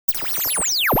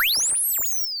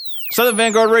Southern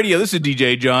Vanguard Radio, this is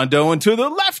DJ John Doe, and to the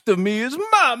left of me is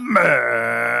my man.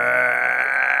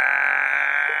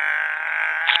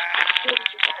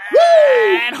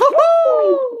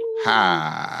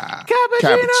 Hi.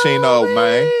 Cappuccino,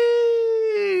 man.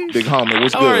 Big homie,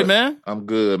 what's good? All right, man. I'm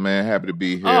good, man. Happy to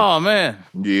be here. Oh, man.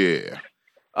 Yeah.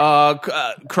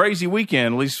 Crazy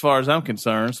weekend, at least as far as I'm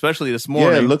concerned, especially this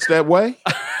morning. Yeah, it looks that way.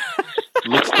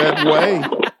 Looks that way.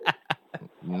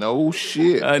 No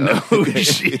shit. No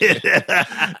shit.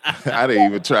 I didn't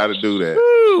even try to do that.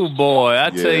 Ooh, boy. I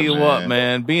tell you man. what,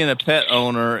 man, being a pet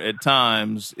owner at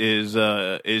times is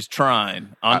trying.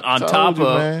 On top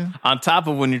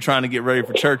of when you're trying to get ready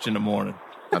for church in the morning.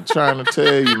 I'm trying to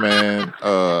tell you, man,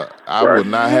 I would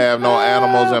not have no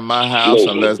animals in my house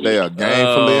unless they are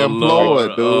gainfully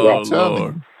employed, dude. I'm telling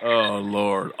you. Oh,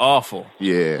 Lord. Awful.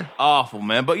 Yeah. Awful,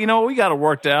 man. But, we got it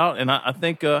worked out. And I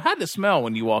think, how did it smell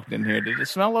when you walked in here? Did it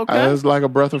smell okay? It was like a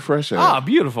breath of fresh air. Ah,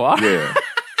 beautiful. Yeah.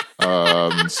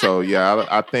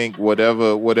 I think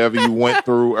whatever you went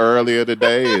through earlier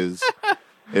today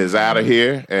is out of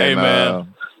here. And, hey, man.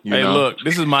 Look,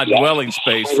 this is my dwelling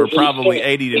space for probably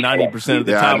 80 to 90% of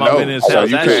the time I'm in this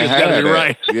house. That shit's gotta be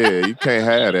right. Yeah, you can't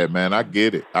have that, man. I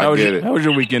get it. How was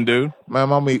your weekend, dude? Man,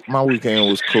 my weekend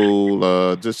was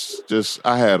cool. Just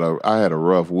I had a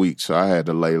rough week, so I had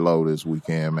to lay low this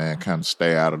weekend, man. Kind of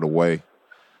stay out of the way.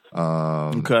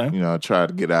 Okay. I tried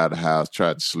to get out of the house,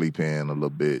 tried to sleep in a little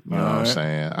bit. You know what I'm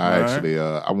saying?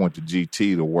 I went to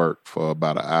GT to work for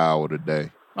about an hour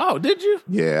today. Oh, did you?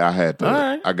 Yeah, I had to.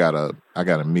 Right. I got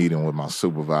a meeting with my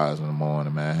supervisor in the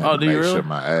morning, man. I had to make sure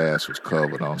my ass was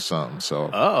covered on something. So,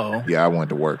 yeah, I went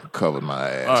to work and covered my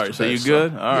ass. All right, so you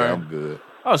good? All right, I'm good.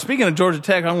 Oh, speaking of Georgia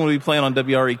Tech, I'm going to be playing on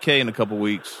WREK in a couple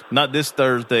weeks. Not this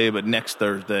Thursday, but next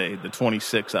Thursday, the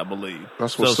 26th, I believe.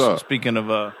 That's what's up. Speaking of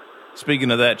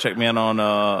that, check me out on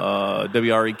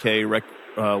WREK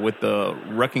with the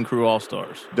Wrecking Crew All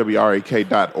Stars.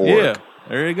 WREK.org. Yeah.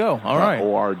 There you go. All right.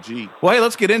 .org. Well, hey,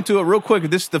 let's get into it real quick.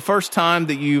 This is the first time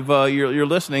that you're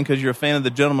listening because you're a fan of the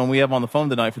gentleman we have on the phone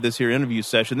tonight for this here interview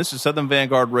session. This is Southern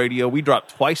Vanguard Radio. We drop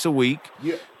twice a week.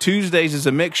 Yeah. Tuesdays is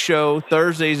a mixed show.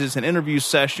 Thursdays is an interview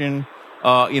session.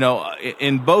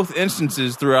 In both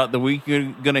instances throughout the week,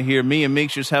 you're going to hear me and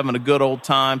Meeks just having a good old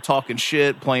time talking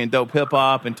shit, playing dope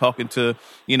hip-hop, and talking to,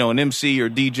 an MC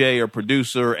or DJ or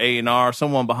producer, A&R,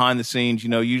 someone behind the scenes,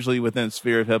 usually within the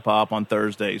sphere of hip-hop on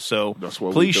Thursdays. So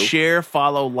please share,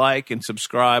 follow, like, and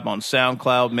subscribe on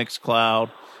SoundCloud,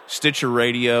 Mixcloud, Stitcher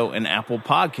Radio, and Apple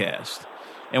Podcast.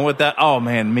 And with that, oh,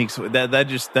 man, Meeks,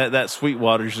 that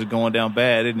Sweetwater's just going down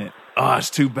bad, isn't it? Oh, it's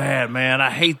too bad, man. I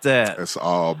hate that. It's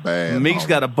all bad. Meek's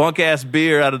got a bunk-ass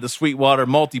beer out of the Sweetwater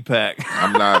multi-pack.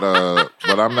 I'm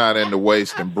not into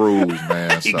wasting brews,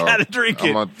 man. You gotta drink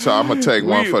it. I'm gonna take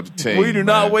one for the team. We do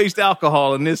not waste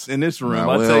alcohol in this room. No,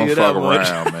 I'll tell you that much.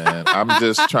 Around, man. I'm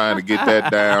just trying to get that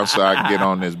down so I can get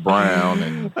on this brown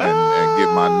and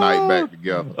get my night back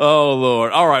together. Oh,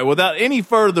 Lord. All right. Without any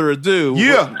further ado,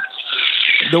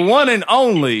 the one and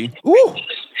only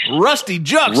Rusty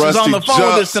Jux is on the phone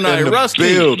with us tonight.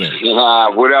 Rusty. Building.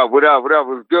 What up?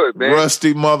 What's good, man?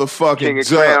 Rusty motherfucking King of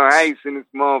Jux. Crown Heights in this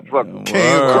motherfucker.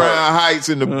 King of Crown Heights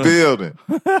in the building.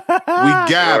 We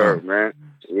got him, man.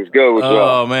 Let's go.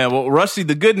 Oh, man. Well, Rusty,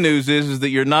 the good news is that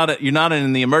you're not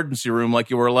in the emergency room like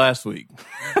you were last week.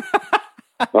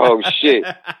 Oh shit!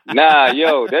 Nah,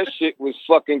 yo, that shit was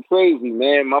fucking crazy,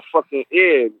 man. My fucking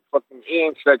ear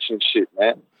infection, shit,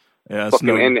 man. Yeah, fucking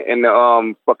in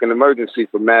the fucking emergency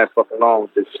for mad fucking long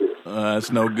with this shit.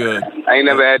 That's no good. I ain't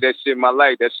never had that shit in my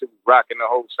life. That shit was rocking the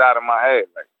whole side of my head.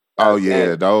 Like, oh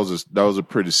yeah, those are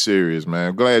pretty serious, man.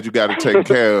 I'm glad you got it taken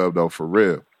care of though, for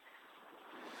real.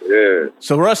 Yeah.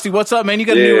 So Rusty, what's up, man? You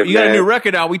got a new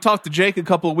record out. We talked to Jake a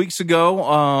couple of weeks ago,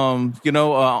 on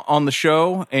the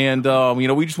show, and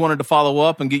we just wanted to follow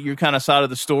up and get your kind of side of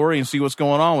the story and see what's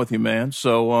going on with you, man.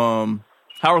 So,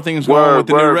 how are things going with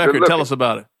the new record? Tell us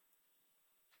about it.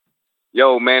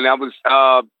 Yo, man, I was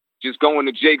just going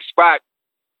to Jake's spot,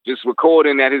 just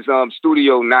recording at his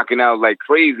studio, knocking out like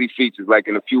crazy features, like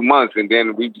in a few months, and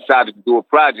then we decided to do a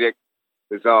project.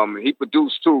 Cause he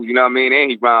produced too, you know what I mean, and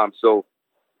he rhymed. So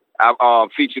I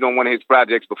featured on one of his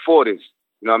projects before this,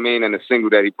 you know what I mean, and the single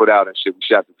that he put out and shit. We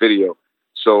shot the video.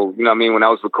 So you know what I mean. When I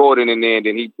was recording in there, and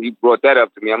then he brought that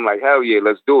up to me. I'm like, hell yeah,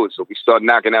 let's do it. So we started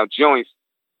knocking out joints.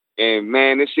 And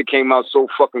man, this shit came out so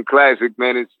fucking classic,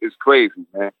 man. It's crazy,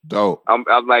 man. Dope. I'm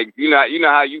like, you know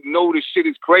how this shit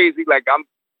is crazy. Like I'm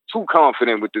too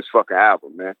confident with this fucking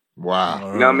album, man.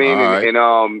 Wow. You know what I mean?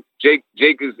 And Jake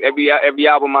is every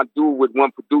album I do with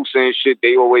one producer and shit.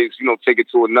 They always take it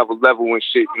to another level and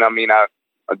shit. You know what I mean?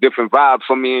 A different vibe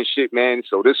for me and shit, man.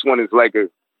 So this one is like a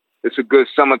it's a good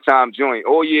summertime joint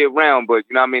all year round. But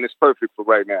you know what I mean, it's perfect for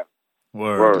right now.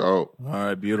 Word. All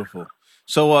right, beautiful.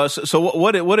 So, so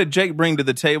what did Jake bring to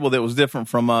the table that was different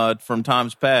from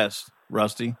times past,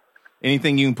 Rusty?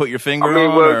 Anything you can put your finger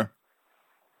on? Or?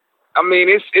 I mean,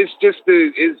 it's just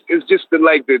the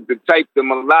like the type, the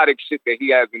melodic shit that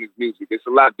he has in his music. It's a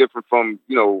lot different from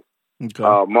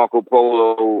Marco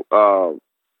Polo,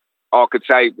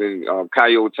 Archetype, and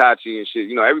Kayo Itachi and shit.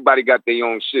 You know, everybody got their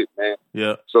own shit, man.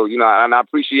 Yeah. So you know, and I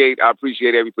appreciate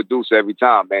every producer every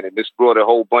time, man. And this brought a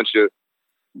whole bunch of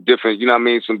different, you know what I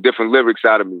mean, some different lyrics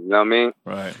out of me, you know what I mean?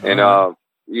 Right. And,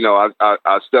 you know,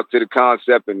 I stuck to the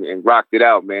concept and rocked it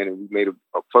out, man, and we made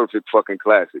a perfect fucking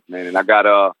classic, man. And I got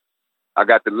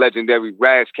the legendary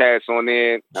Razzcast on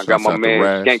there. I got my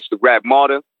man Gangsta Rap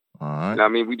Martyr. All right. You know what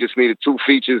I mean? We just needed 2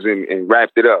 features and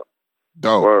wrapped it up.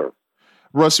 Dope. Word.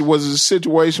 Rusty, was it a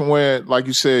situation where, like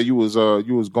you said, you was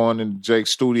going into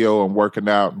Jake's studio and working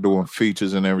out and doing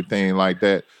features and everything like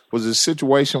that? Was it a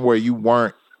situation where you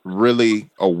weren't really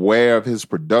aware of his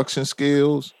production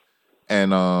skills,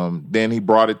 and then he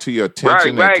brought it to your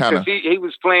attention? Right, because he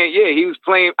was playing. Yeah, he was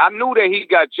playing. I knew that he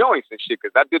got joints and shit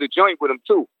because I did a joint with him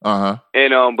too.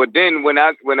 And but then when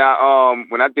I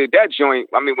did that joint,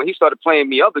 I mean, when he started playing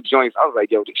me other joints, I was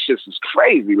like, yo, this shit is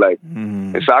crazy. Like,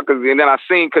 and so and then I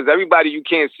seen, because everybody you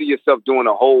can't see yourself doing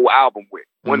a whole album with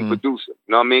one producer.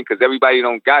 You know what I mean? Because everybody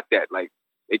don't got that. Like,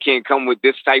 they can't come with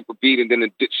this type of beat and then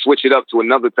switch it up to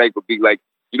another type of beat. Like,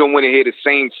 you don't want to hear the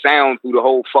same sound through the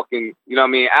whole fucking, you know what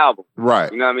I mean, album. Right.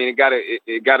 You know what I mean?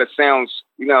 It gotta sound,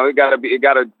 you know, it gotta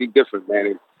be different,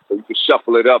 man. So you can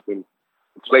shuffle it up and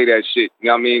play that shit. You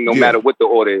know what I mean? No matter what the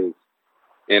order is.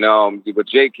 And but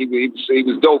Jake, he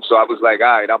was dope. So I was like,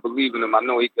 all right, I believe in him. I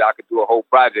know I could do a whole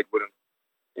project with him.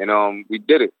 And we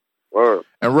did it. Word.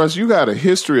 And Russ, you got a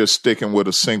history of sticking with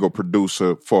a single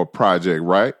producer for a project,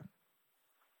 right?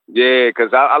 Yeah,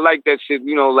 because I like that shit,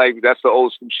 you know, like, that's the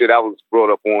old school shit I was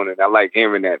brought up on, and I like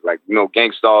hearing that. Like, you know,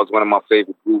 Gang Starr is one of my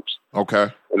favorite groups. Okay.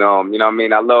 And, you know what I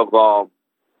mean? I love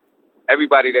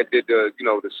everybody that did the, you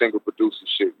know, the single producer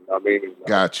shit, you know what I mean?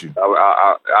 Got you.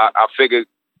 I figured,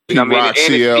 you know what I mean? And it's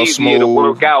easier Smooth. To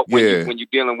work out when you're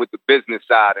dealing with the business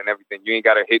side and everything. You ain't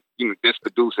got to hit, you know, this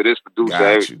producer.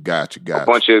 Got you.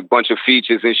 A bunch of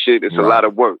features and shit. It's a lot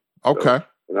of work. Okay. So,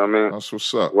 you know what I mean? That's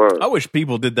what's up. Word. I wish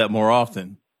people did that more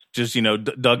often. Just, you know,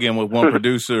 dug in with one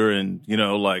producer and, you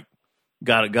know, like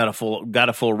got a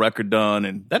full record done,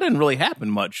 and that didn't really happen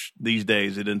much these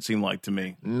days. It didn't seem like to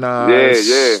me. Nah,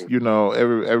 yeah. You know,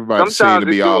 everybody seems to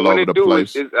be all over the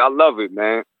place. I love it,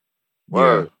 man.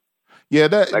 Word. Yeah,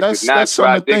 that's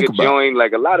something to think about. Joint,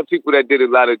 like a lot of people that did a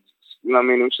lot of, you know what I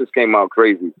mean, it just came out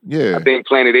crazy. Yeah, I think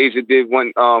Planet Asia did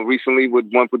one recently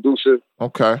with one producer.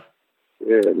 Okay.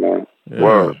 Yeah, man. Yeah.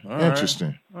 Word.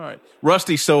 Interesting. All right,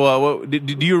 Rusty. So,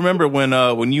 do you remember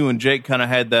when you and Jake kind of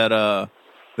had that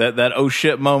oh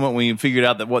shit moment when you figured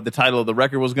out that what the title of the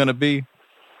record was going to be?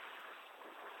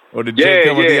 Or did Jake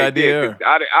come with the idea?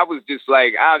 Yeah, I was just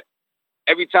like,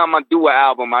 every time I do an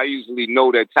album, I usually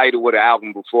know the title of the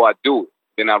album before I do it.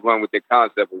 Then I run with the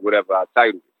concept of whatever I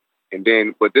title it. And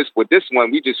then, with this one,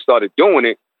 we just started doing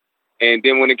it. And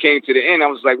then when it came to the end, I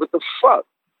was like, what the fuck?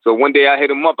 So one day I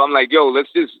hit him up. I'm like, yo, I'm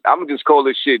gonna just call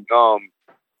this shit,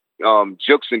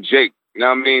 Jukes and Jake. You know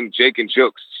what I mean? Jake and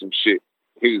Jukes, some shit.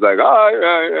 He was like, all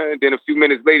right. And then a few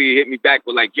minutes later, he hit me back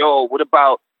with like, yo, what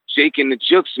about Jake and the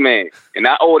Jukes, man? And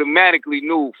I automatically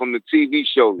knew from the TV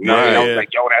show. You know what I mean? I was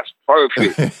like, yo, that's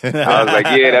perfect. I was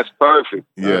like, yeah, that's perfect.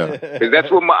 Yeah. Because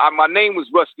that's what my name was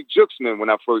Rusty Jukesman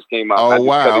when I first came out. Oh, I just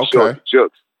wow. cut it short to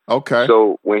Jukes. Okay.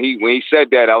 So when he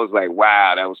said that, I was like,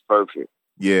 wow, that was perfect.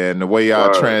 Yeah, and the way y'all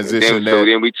transitioned so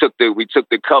then we took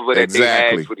the cover that they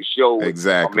had for the show.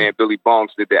 Exactly. My man Billy Bonks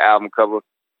did the album cover.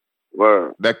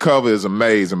 Word. That cover is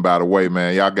amazing, by the way,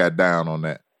 man. Y'all got down on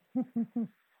that. Good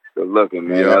looking,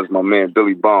 man. Yep. That was my man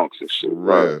Billy Bonks and shit.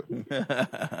 Right.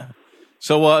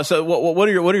 So what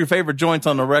are your favorite joints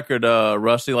on the record,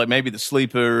 Rusty? Like maybe the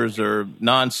sleepers or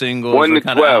non-singles? 1 to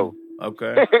 12.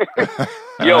 Okay.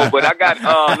 Yo, but I got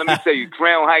let me tell you,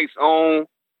 Crown Heights Own,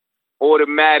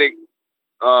 Automatic.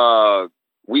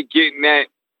 We Getting That,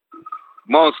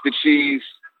 Monster Cheese.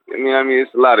 I mean,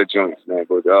 it's a lot of joints, man.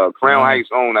 But Crown Heights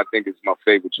Own, I think, is my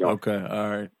favorite joint. Okay, all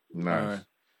right, nice. All right.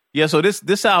 Yeah, so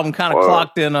this album kind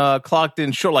of clocked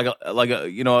in short, like a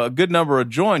you know, a good number of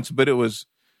joints, but it was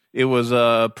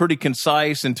pretty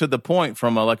concise and to the point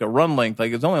from a run length.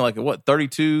 Like it's only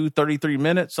 32, 33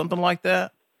 minutes, something like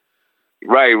that.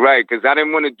 Right. Because I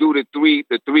didn't want to do the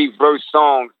three verse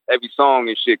songs, every song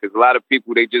and shit. Because a lot of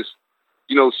people, they just,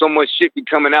 you know, so much shit be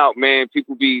coming out, man.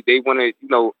 People they want to, you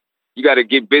know, you got to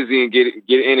get busy and get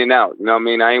in and out. You know what I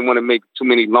mean? I ain't want to make too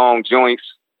many long joints.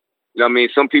 You know what I mean?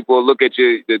 Some people will look at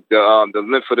you, the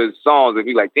length of the songs and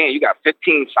be like, damn, you got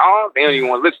 15 songs? They don't even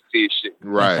want to listen to your shit.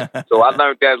 Right. So I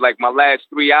learned that, like, my last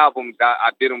 3 albums,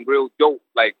 I did them real dope,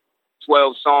 like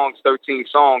 12 songs, 13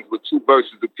 songs with 2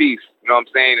 verses apiece. You know what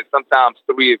I'm saying? And sometimes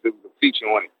 3 if it was a feature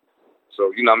on it.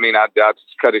 So, you know what I mean? I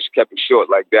just kept it short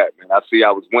like that, man. I see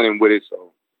I was winning with it,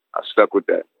 so I stuck with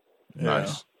that.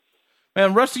 Nice.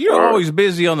 Man, Rusty, you're always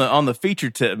busy on the feature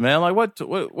tip, man. Like,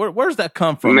 where's that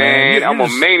come from, man? Man, I'm a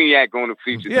maniac on the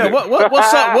feature tip. Yeah,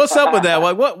 what's up with that?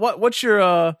 Like, what's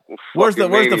your where's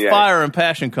the fire and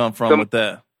passion come from with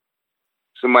that?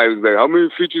 Somebody was like, "How many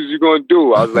features you gonna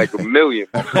do?" I was like, 1 million.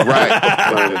 Right.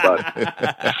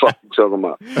 Fuck you talking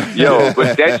about? Yo,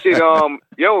 but that shit, I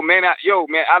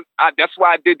that's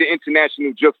why I did the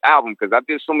International Jux album, because I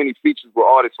did so many features with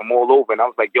artists from all over, and I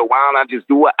was like, yo, why don't I just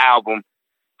do an album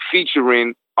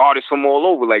featuring artists from all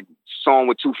over, like song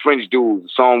with 2 French dudes, a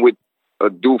song with a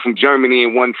dude from Germany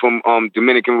and one from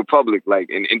Dominican Republic, like,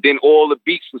 and then all the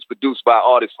beats was produced by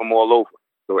artists from all over,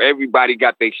 so everybody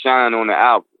got their shine on the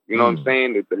album. You know what I'm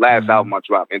saying? The last album I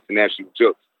dropped, International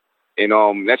Jux, and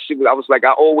that shit, I was like,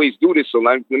 I always do this, so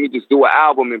let me just do an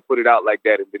album and put it out like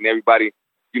that, and then everybody,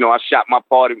 you know, I shot my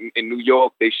part in New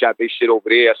York. They shot their shit over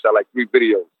there. I shot like 3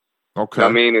 videos. Okay.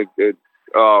 You know what I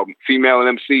mean, female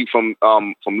MC from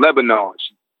Lebanon,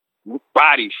 she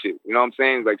body shit. You know what I'm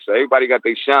saying? Like, so everybody got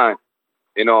their shine,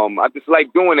 and I just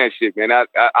like doing that shit, man.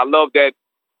 I love that.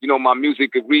 You know, my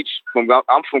music could reach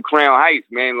I'm from Crown Heights,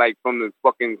 man, like from the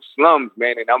fucking slums,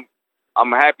 man, and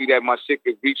I'm happy that my shit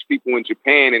could reach people in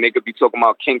Japan, and they could be talking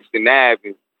about Kingston Ave,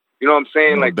 and you know what I'm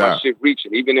saying? No like doubt. My shit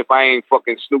reaching, even if I ain't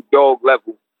fucking Snoop Dogg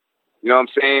level. You know what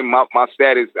I'm saying? My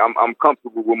status, I'm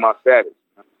comfortable with my status.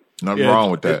 Nothing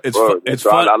wrong with that. It's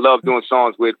fun. I love doing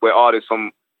songs with artists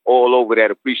from all over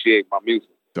that appreciate my music.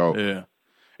 Dope. Yeah,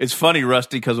 it's funny,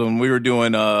 Rusty, because when we were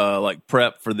doing like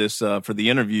prep for this for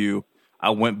the interview, I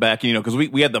went back, you know, because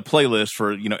we had the playlist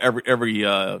for, you know,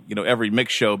 every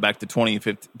mix show back to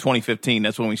 2015.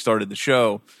 That's when we started the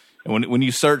show. And when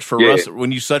you search for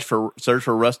search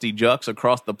for Rusty Jux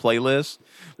across the playlist,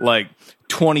 like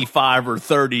 25 or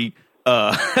 30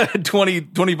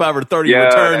 25 or 30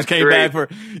 returns came back for,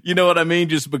 you know what I mean?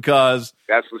 Just because.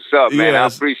 That's what's up, man. I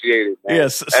appreciate it, man.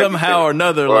 Yes, somehow or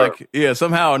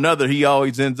another, he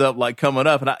always ends up like coming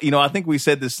up. And I think we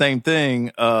said the same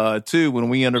thing too when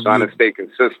we interviewed. Trying to stay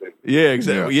consistent. Yeah,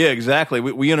 exactly. Yeah, exactly.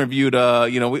 We interviewed.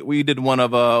 We did one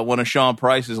of Sean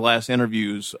Price's last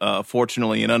interviews.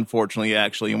 Fortunately and unfortunately,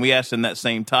 actually, and we asked him that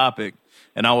same topic.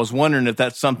 And I was wondering if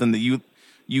that's something that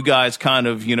you guys kind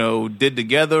of, did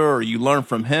together, or you learned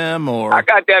from him, or I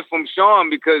got that from Sean,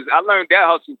 because I learned that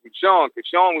hustle from Sean, because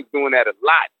Sean was doing that a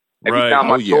lot. Every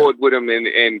time I toured with him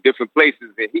in different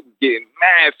places, and he was getting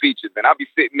mad features, and I'd be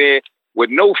sitting there with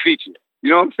no feature. You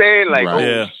know what I'm saying?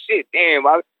 Like, shit, damn,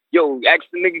 ask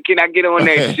the nigga, can I get on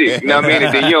that shit? You know what I mean?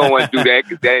 And then you don't want to do that,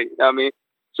 because you know what I mean?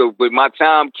 So, but my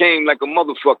time came like a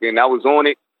motherfucker, and I was on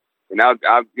it, and I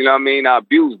you know what I mean? I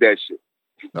abused that shit.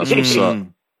 That's what's up.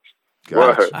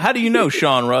 Gotcha. How do you know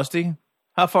Sean, Rusty?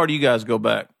 How far do you guys go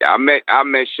back? I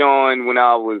met Sean when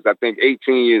I was, I think,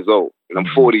 18 years old, and I'm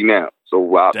 40 now.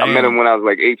 So I met him when I was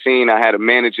like 18. I had a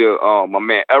manager, my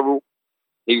man Errol.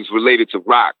 He was related to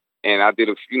Rock, and I did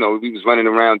we was running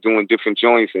around doing different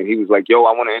joints, and he was like, "Yo,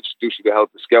 I want to introduce you to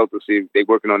Helter Skelter. See if they're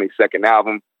working on their second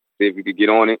album. See if you could get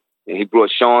on it." And he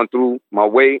brought Sean through my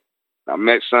way. I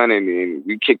met Son, and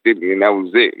we kicked it, and that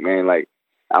was it, man. Like,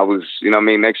 I was,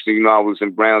 next thing you know, I was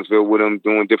in Brownsville with him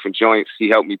doing different joints. He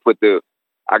helped me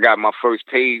I got my first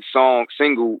paid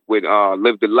single with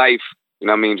Live the Life,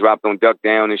 dropped on Duck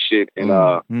Down and shit, and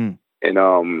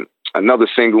another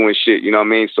single and shit, you know what I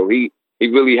mean? So he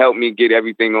really helped me get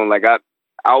everything on. Like,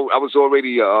 I was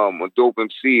already a dope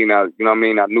MC, and I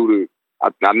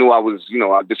knew I was,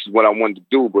 this is what I wanted to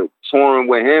do, but touring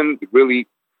with him really,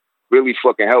 really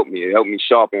fucking helped me. It helped me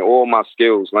sharpen all my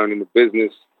skills, learning the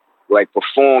business, like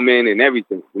performing and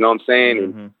everything, you know what I'm saying?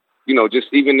 Mm-hmm. And, just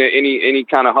even any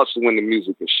kind of hustle in the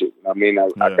music and shit,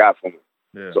 I got from it.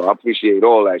 Yeah. So I appreciate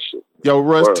all that shit. Yo,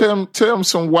 Russ, tell him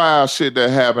some wild shit that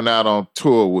happened out on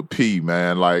tour with P,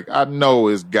 man. Like, I know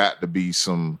it's got to be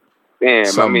some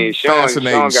fascinating Sean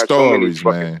got stories, so many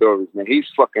fucking stories, man. He's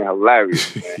fucking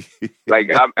hilarious, man.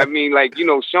 Like,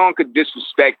 Sean could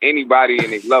disrespect anybody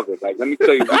and they love it. Like, let me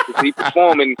tell you, he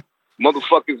performing,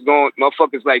 motherfuckers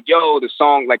like, yo, the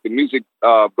song, like the music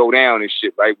go down and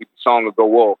shit, right? The song will go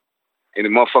off. And the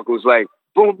motherfucker was like,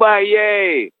 boom, bye,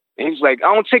 yay. And he was like,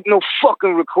 I don't take no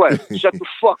fucking requests. Shut the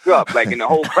fuck up. Like, in the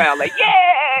whole crowd, like,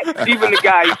 yeah. Even the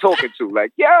guy he's talking to,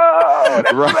 like, yo,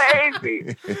 that's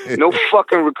crazy. No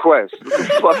fucking requests.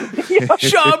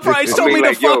 Sean Price told me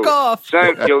to fuck off.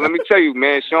 Son, let me tell you,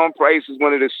 man, Sean Price is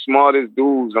one of the smartest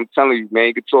dudes. I'm telling you, man,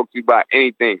 he can talk to you about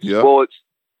anything. Yep. Sports,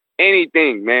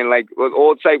 anything, man. Like,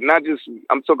 all type, not just,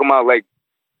 I'm talking about, like,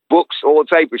 books, all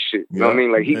type of shit. You know what I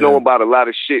mean? Like, he know about a lot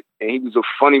of shit, and he was a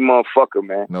funny motherfucker,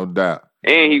 man. No doubt.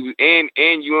 And he was,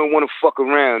 and you don't want to fuck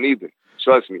around either.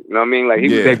 Trust me. You know what I mean? Like, he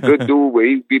was that good dude where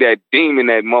he'd be that demon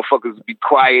that motherfuckers would be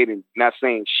quiet and not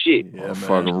saying shit. Yeah,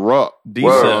 fucking rough.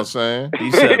 Decent. You know what I'm saying?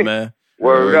 Decent, man.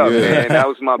 Word up, man. That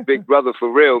was my big brother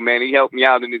for real, man. He helped me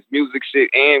out in his music shit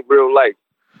and real life.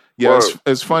 Yeah,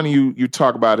 it's funny you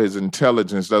talk about his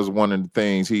intelligence. That was one of the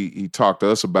things he talked to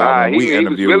us about when we interviewed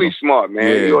him. He was really smart, man.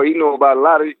 Yeah. He know about a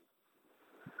lot of.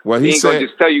 Well, he ain't gonna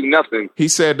just tell you nothing. He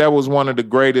said that was one of the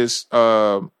greatest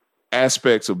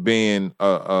aspects of being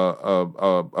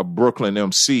a Brooklyn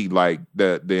MC. Like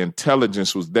the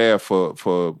intelligence was there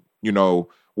for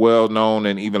well known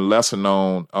and even lesser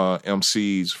known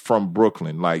MCs from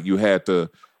Brooklyn. Like you had to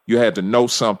know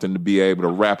something to be able to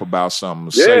rap about something,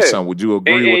 say something. Would you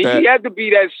agree with that? He had to be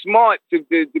that smart to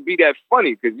be that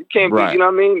funny, because you can't be, you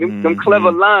know what I mean? Them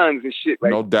clever lines and shit.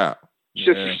 Like, no doubt.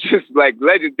 Just like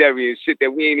legendary and shit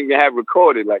that we ain't even have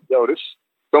recorded. Like, yo, this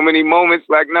so many moments.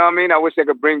 Like, know what I mean? I wish I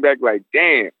could bring back. Like,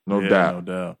 damn, no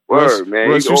doubt. Word,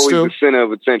 man. He's always the center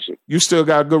of attention. You still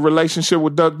got a good relationship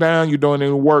with Duck Down? You doing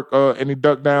any work? Any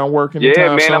Duck Down work? Yeah,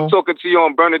 man. Soon? I'm talking to you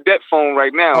on Bernadette phone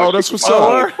right now. Oh, that's what's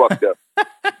up. Fucked up.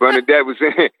 Bernadette was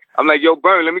in. I'm like, yo,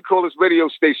 Bern, let me call this radio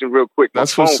station real quick.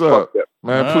 That's what's up.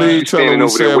 Man, please tell her we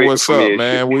said what's up,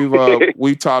 man.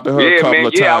 We've talked to her a couple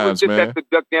of times, I was just at the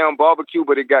Duck Down barbecue,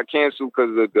 but it got canceled because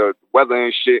of the weather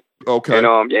and shit. Okay.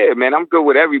 And yeah, man, I'm good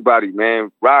with everybody,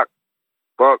 man. Rock,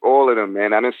 Buck, all of them,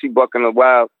 man. I didn't see Buck in a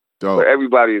while. Dope. But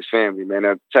everybody is family, man.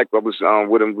 Tech, I was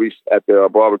with him at the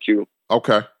barbecue.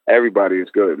 Okay. Everybody is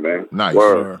good, man. Nice.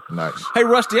 Word. Nice. Hey,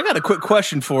 Rusty, I got a quick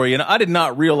question for you. And I did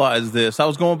not realize this. I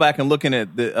was going back and looking at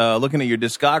your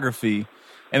discography,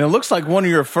 and it looks like one of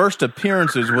your first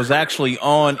appearances was actually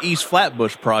on East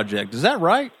Flatbush Project. Is that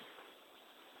right?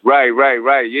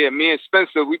 Right. Yeah, me and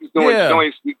Spencer, we was doing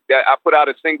joints. I put out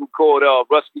a single called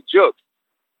Rusty Jukes.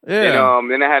 Yeah. And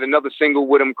then I had another single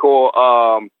with him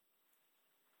called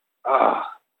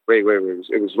wait.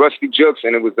 It was Rusty Jukes,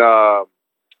 and it was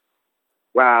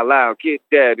Wow Loud, get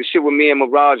that. The shit with me and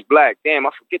Mirage Black. Damn,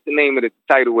 I forget the name of the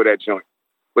title of that joint.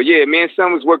 But yeah, me and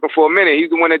Son was working for a minute. He's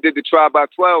the one that did the Tribe by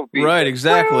 12 beat. Right,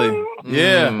 exactly.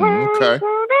 Yeah. Okay.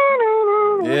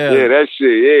 Yeah, that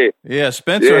shit, Yeah,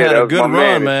 Spencer had a good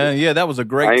run, man. Yeah, that was a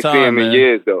great time, I ain't seen him in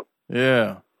years, though.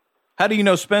 Yeah. How do you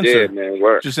know Spencer? Yeah, man,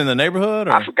 work. Just in the neighborhood?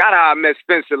 Or? I forgot how I met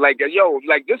Spencer. Like,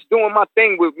 just doing my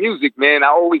thing with music, man. I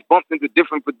always bumped into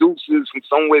different producers from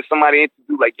somewhere. Somebody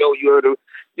interviewed, like, yo, you heard of,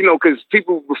 because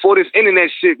people, before this internet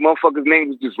shit, motherfuckers' name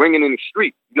was just ringing in the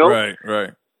street, Right.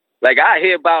 Like, I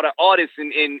hear about an artist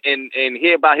and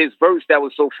hear about his verse that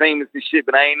was so famous and shit,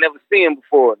 but I ain't never seen him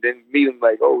before. Then meet him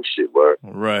like, oh, shit, word.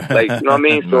 Right. Like, you know what I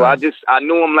mean? So I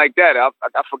knew him like that.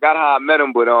 I forgot how I met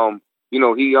him, but,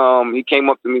 he came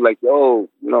up to me like, yo,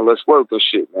 let's work and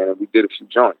shit, man. And we did a few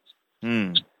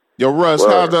joints. Yo, Russ,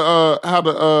 how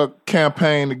the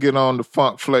campaign to get on the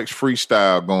Funk Flex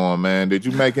freestyle going, man? Did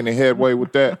you make any headway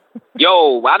with that?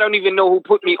 Yo, I don't even know who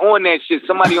put me on that shit.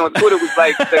 Somebody on Twitter was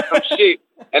like, said some shit.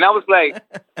 And I was like,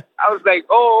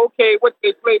 oh, okay, what,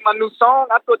 they played my new song?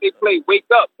 I thought they played Wake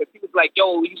Up. Because he was like,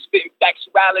 yo, you spitting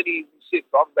factualities and shit.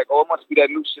 So I was like, oh, it must be that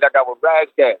new shit I got with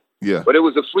Razzcat. Yeah. But it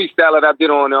was a freestyle that I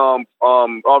did on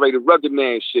already Rugged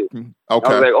Man shit. Okay. I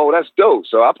was like, oh, that's dope.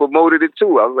 So I promoted it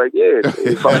too. I was like, yeah,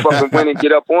 if I fucking win and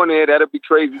get up on there, that'll be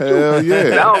crazy too. Hell yeah.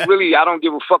 And I don't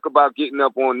give a fuck about getting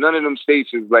up on none of them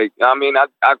stations. Like, I mean, I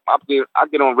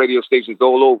get on radio stations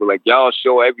all over, like y'all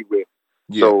show everywhere.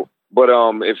 Yeah. So, but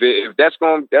if that's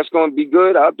gonna be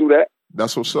good, I'll do that.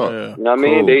 That's what's up. Yeah. You know what I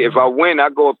mean? If I win, I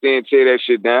go up there and tear that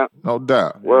shit down. No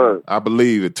doubt. Word. I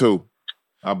believe it too.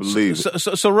 I believe it.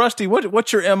 So Rusty,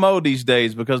 what's your MO these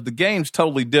days? Because the game's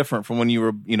totally different from when you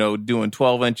were, doing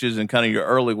 12 inches and kind of your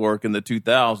early work in the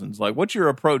 2000s. Like, what's your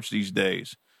approach these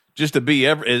days? Just to be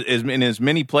in as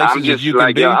many places as you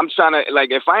can be? I'm trying to,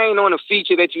 like, if I ain't on a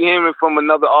feature that you hearing from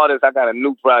another artist, I got a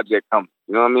new project coming.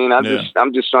 You know what I mean?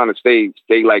 I'm just trying to stay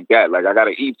like that. Like, I got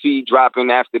an EP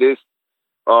dropping after this,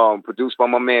 produced by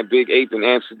my man Big Ape in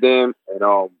Amsterdam,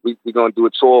 and we gonna do a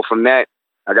tour from that.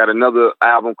 I got another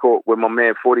album called with my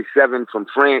man 47 from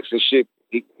France and shit.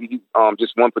 He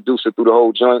just one producer through the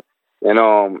whole joint, and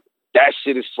that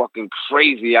shit is fucking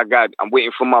crazy. I'm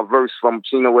waiting for my verse from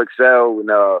Chino XL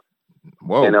and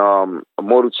Whoa. And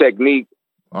Immortal Technique.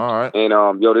 All right.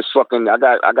 And this fucking I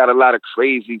got a lot of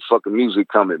crazy fucking music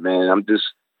coming, man. I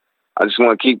just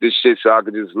want to keep this shit so I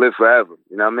could just live forever.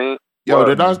 You know what I mean? Yo,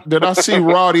 did I see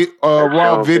raw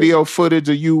video footage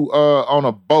of you on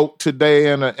a boat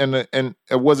today and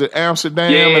was it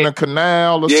Amsterdam in a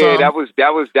canal or something? Yeah, that was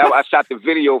I shot the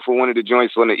video for one of the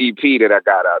joints on the EP that I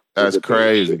got out. That's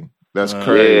crazy. That's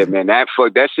crazy. Yeah, man.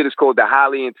 That shit is called the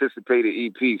highly anticipated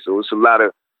EP. So it's a lot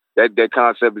of that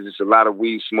concept is just a lot of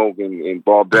weed smoking and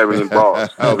barbarian bars.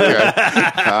 Okay.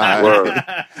 Word.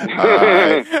 All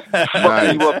right.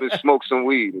 Fucking you up and smoke some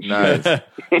weed. And nice.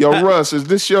 Yo, Russ, is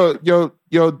this your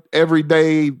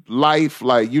everyday life?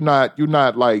 Like you're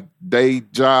not like day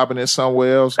jobbing it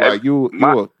somewhere else? Like you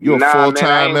a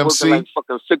full-time MC? Like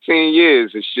fucking 15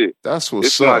 years and shit. That's what's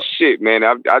it's up. My shit, man.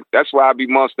 That's why I be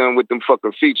monstering with them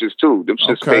fucking features too. Them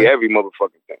shits pay every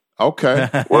motherfucking thing. Okay.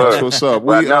 That's what's up.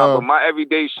 But my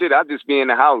everyday shit, I just be in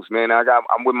the house, man.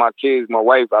 I'm with my kids, my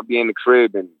wife. I be in the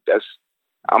crib, and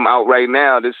I'm out right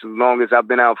now. This is as long as I've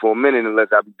been out for a minute, unless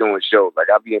I be doing shows. Like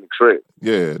I be in the crib.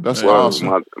 Yeah, that's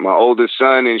awesome. My oldest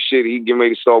son and shit, he getting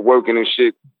ready to start working and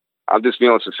shit. I'll just be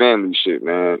on some family shit,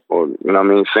 man. Or you know what I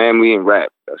mean, family and rap.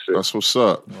 That's it. That's what's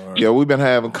up. Right. Yeah, we've been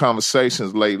having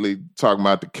conversations lately, talking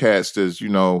about the cats that's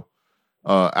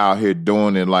out here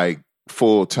doing it like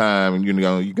full time, and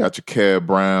you got your Kev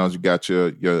Browns, you got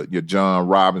your John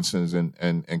Robinsons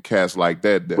and cats like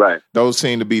that. Right. Those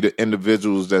seem to be the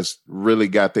individuals that's really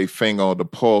got their finger on the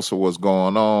pulse of what's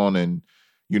going on, and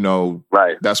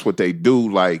right. That's what they do.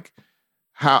 Like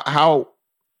how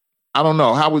I don't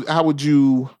know, how would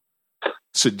you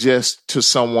suggest to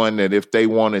someone that if they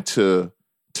wanted to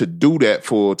do that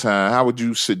full time, how would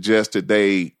you suggest that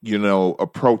they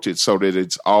approach it so that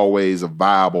it's always a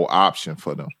viable option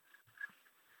for them?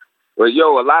 Well,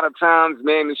 a lot of times,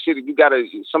 man, the shit you gotta.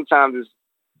 Sometimes it's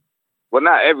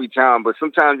not every time, but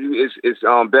sometimes it's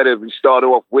better if you start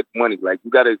off with money. Like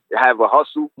you gotta have a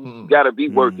hustle. You gotta be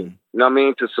working. You know what I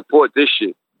mean, to support this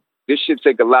shit. This shit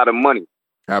take a lot of money.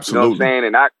 Absolutely. You know what I'm saying?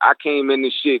 And I came in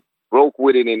this shit broke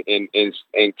with it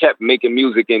and kept making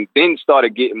music and then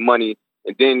started getting money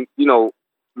and then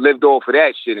lived off of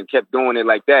that shit and kept doing it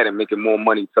like that and making more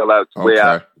money till out to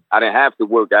where I didn't have to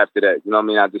work after that. You know what I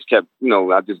mean? I just kept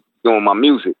I just doing my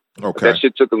music. Okay. That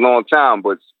shit took a long time,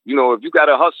 but if you got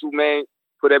to hustle, man,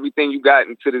 put everything you got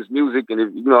into this music, and if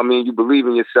you believe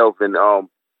in yourself, and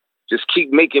just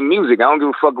keep making music. I don't give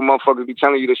a fuck if motherfuckers be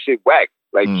telling you this shit whack.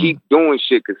 Like keep doing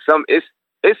shit, cause it's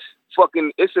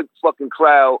a fucking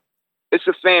crowd. It's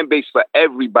a fan base for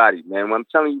everybody, man. When I'm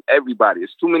telling you, everybody.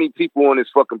 It's too many people on this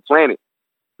fucking planet.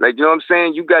 Like, you know what I'm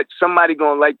saying? You got somebody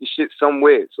gonna like the shit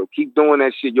somewhere. So keep doing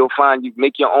that shit. You'll find you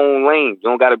make your own lane. You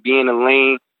don't gotta be in a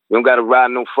lane. You don't gotta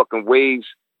ride no fucking waves.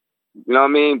 You know what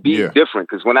I mean? Be different.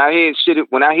 Cause when I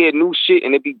hear new shit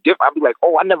and it be different, I'll be like,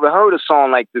 oh, I never heard a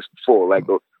song like this before. Like,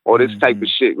 or this type of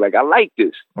shit. Like, I like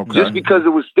this. Okay. Just because it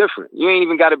was different. You ain't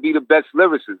even gotta be the best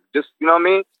lyricist. Just, you know what I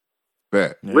mean?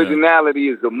 Bet. Originality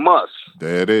is a must.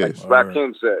 There it is. Like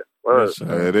Rakim said. Yes,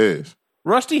 there it is.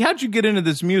 Rusty, how'd you get into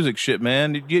this music shit,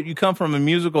 man? Did you come from a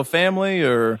musical family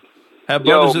or have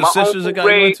brothers and sisters that got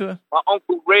you into it? My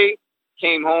Uncle Ray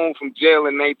came home from jail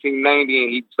in 1990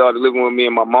 and he started living with me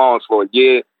and my mom's for a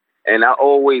year. And I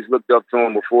always looked up to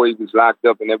him before he was locked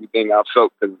up and everything. I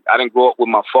felt, because I didn't grow up with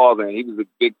my father and he was a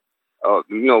big,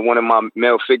 one of my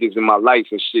male figures in my life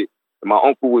and shit. And my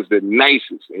uncle was the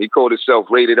nicest and he called himself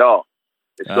Rated R.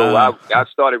 And so I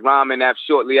started rhyming that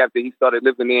shortly after he started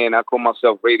living there, and I called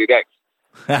myself Rated X.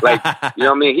 Like, you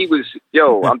know what I mean? He was,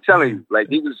 I'm telling you, like,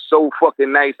 he was so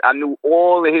fucking nice. I knew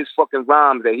all of his fucking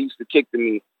rhymes that he used to kick to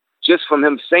me just from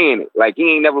him saying it. Like, he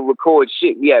ain't never record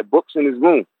shit. He had books in his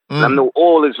room. And I know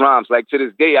all his rhymes. Like, to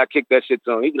this day, I kick that shit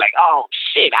to him. He'd be like, oh,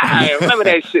 shit, I remember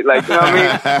that shit. Like, you know what I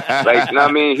mean? Like, you know what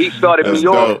I mean? He started me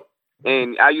off,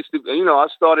 and I used to, I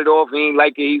started off, he ain't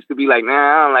like it. He used to be like, nah,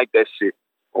 I don't like that shit.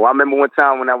 Oh, I remember one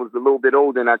time when I was a little bit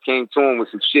older and I came to him with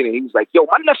some shit and he was like, yo,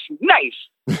 my nephew,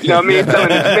 nice. You know what I mean? Telling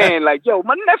this man, like, yo,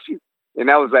 my nephew. And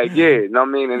I was like, yeah, you know what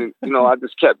I mean? And, I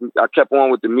just kept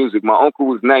on with the music. My uncle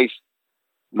was nice.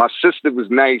 My sister was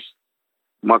nice.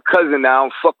 My cousin, I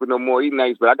don't fuck with no more. He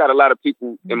nice. But I got a lot of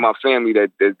people in my family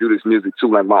that do this music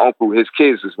too. Like my uncle, his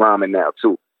kids is rhyming now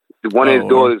too. One of his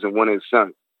daughters and one of his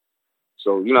sons.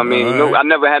 So, you know what I mean? I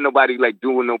never had nobody like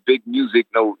doing no big music,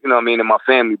 no, you know what I mean, in my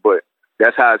family, but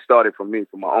that's how it started for me,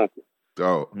 for my uncle.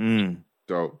 Dope.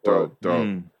 Dope.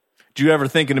 Do you ever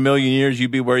think in a million years you'd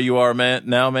be where you are, man?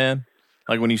 Now, man,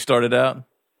 like when you started out?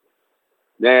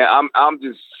 Yeah, I'm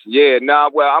just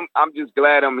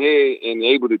glad I'm here and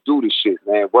able to do this shit,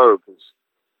 man. Word, 'cause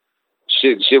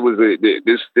shit was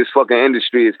this fucking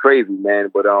industry is crazy, man.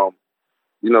 But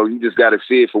you know, you just got to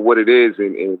see it for what it is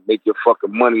and make your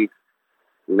fucking money.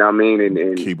 You know what I mean?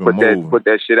 And keep it put moving. put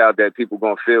that shit out that people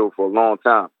gonna feel for a long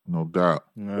time. No doubt.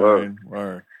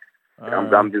 Word.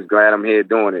 I'm just glad I'm here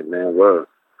doing it, man. Word.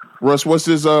 Russ, what's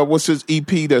this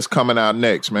EP that's coming out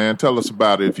next, man? Tell us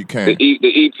about it if you can. The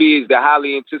EP is the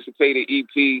highly anticipated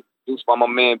EP produced by my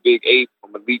man Big 8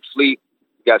 from Elite Fleet.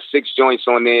 We got 6 joints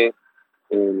on there,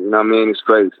 and you know what I mean? It's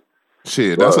crazy.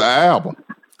 Shit, that's an album.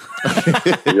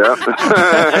 Yeah.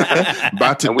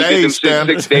 By and we did them today's shit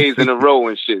standards. 6 days in a row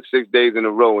and shit. 6 days in a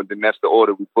row, and then that's the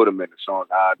order we put them in the song.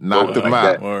 Knocked them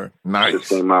like out. Word. Nice. It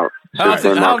came out. How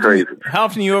Shit came out crazy.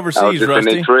 often you I was overseas, just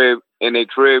Rusty? in their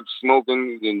crib,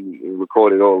 smoking and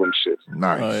recorded all them shit.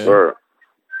 Nice. Oh, yeah. Word.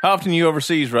 How often you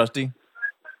overseas, Rusty?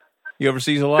 You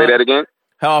overseas a lot? Say that again.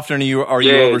 How often are you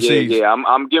overseas? Yeah.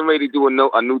 I'm getting ready to do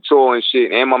a new tour and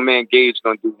shit, and my man Gage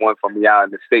gonna do one for me out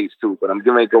in the States too. But I'm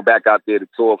getting ready to go back out there to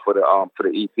tour for the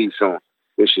EP soon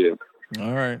this year.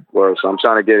 All right. Well, so I'm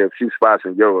trying to get a few spots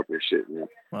in Europe and shit, man.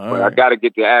 But I gotta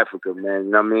get to Africa, man.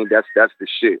 You know what I mean? That's the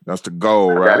shit. That's the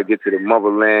goal, I right? gotta get to the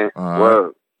motherland.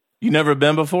 Word. You never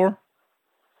been before?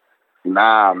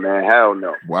 Nah, man, hell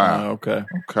no. Wow. Okay.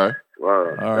 Okay.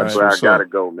 Word. All That's right. where I What's gotta up?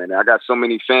 go, man. I got so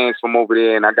many fans from over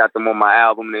there, and I got them on my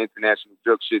album, the International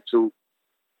Drug shit too. You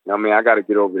know what I mean? I gotta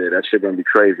get over there. That shit gonna be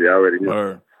crazy. I already know.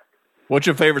 Word. What's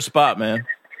your favorite spot, man?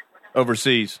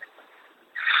 Overseas.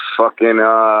 Fucking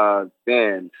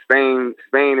damn, Spain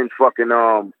and fucking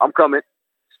I'm coming.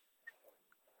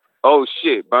 Oh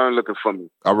shit, Burn looking for me.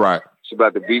 All right. She's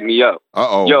about to beat me up.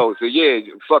 Uh-oh. Yo, so yeah,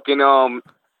 fucking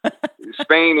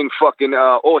Spain and fucking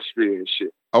Austria and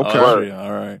shit. Okay. Austria,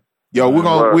 all right. Yo, we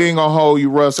Word. ain't gonna hold you,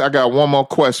 Russ. I got one more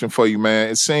question for you, man.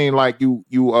 It seemed like you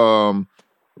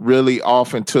really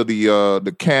off into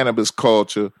the cannabis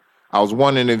culture. I was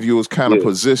wondering if you was kind of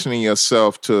positioning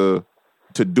yourself to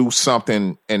do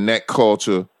something in that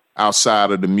culture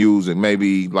outside of the music,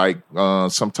 maybe like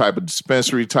some type of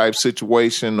dispensary type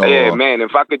situation. Or Yeah, man,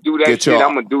 if I could do that get shit, your-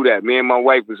 I'm gonna do that. Me and my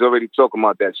wife was already talking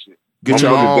about that shit. get My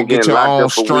your brother's own been getting locked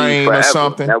up for weed strain or forever.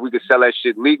 something. Now we can sell that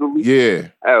shit legally. Yeah.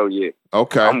 Hell yeah.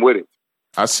 Okay. I'm with it.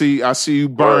 I see you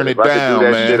burn Word. it If I could down, do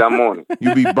that man. shit, I'm on it.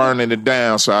 You be burning it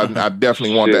down, so I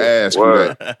definitely want to Shit. ask Word.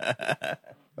 you that.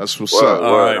 That's what's Word. up.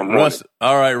 All right, I'm on Rust. it.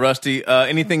 All right, Rusty.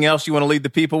 Anything else you want to lead the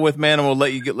people with, man? And we'll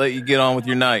let you get on with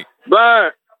your night.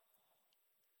 Burn.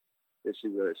 Yeah,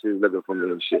 she's looking for me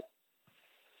and shit.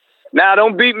 Nah,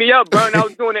 don't beat me up, Burn. I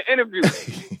was doing an interview.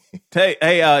 Hey,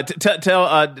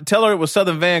 tell her it was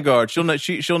Southern Vanguard. She'll know.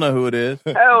 She'll know who it is.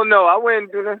 Hell no, I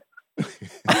wouldn't do that.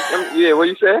 Yeah, what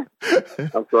you say?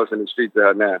 I'm crossing the street to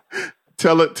her now.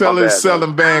 Tell her bad,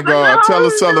 Southern Vanguard. Tell her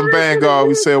Southern Vanguard.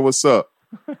 We said what's up.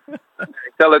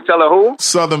 Tell her who?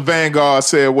 Southern Vanguard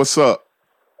said what's up.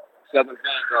 Southern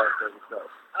Vanguard.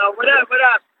 What up?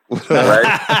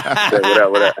 Right?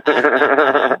 What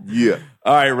up? Yeah.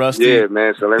 All right, Rusty. Yeah,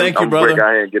 man. So let me Thank you, I'm brother. break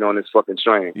out here and get on this fucking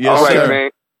train. Yes, All right, sir.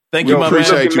 man. Thank We you, my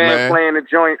appreciate man. you, man, man. playing the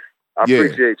joint. I Yeah.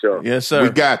 appreciate y'all. Yes, sir. We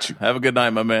got you. Have a good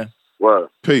night, my man. Well,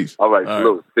 Peace. all right, All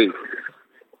salute. Peace.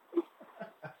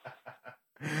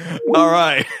 All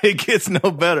right, it gets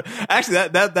no better. Actually,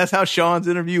 that's how Sean's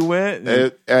interview went.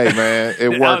 Hey, man,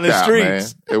 it Out worked in the out, man.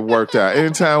 streets. It worked out.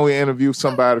 Anytime we interview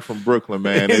somebody from Brooklyn,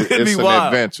 man, It'd it's be an wild.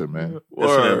 adventure, man. It's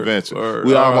Word, an adventure. word.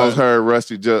 We All almost right. heard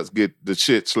Rusty Just get the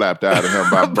shit slapped out of him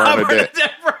by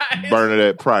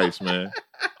Bernadette Price, man.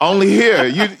 Only here.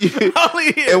 Only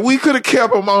here. If we could have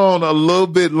kept him on a little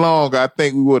bit longer, I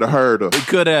think we would have heard her. We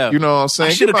could have. You know what I'm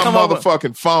saying? should've Get my come up with-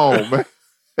 motherfucking phone, man.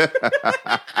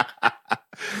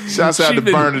 Shouts out to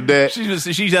Bernadette.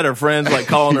 She's at her friends like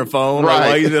calling her phone.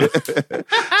 Right. Like,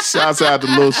 Shouts out to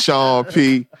Lil Sean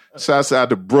P. Shouts out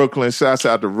to Brooklyn. Shouts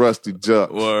out to Rusty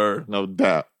Juck. Word. No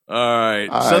doubt. All right.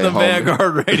 All right, Southern homie.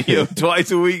 Vanguard Radio,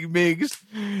 twice a week mix,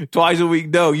 twice a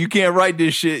week dough. You can't write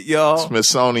this shit, y'all.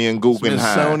 Smithsonian Guggenheim.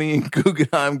 Smithsonian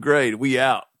Guggenheim grade. We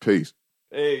out. Peace.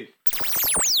 Hey.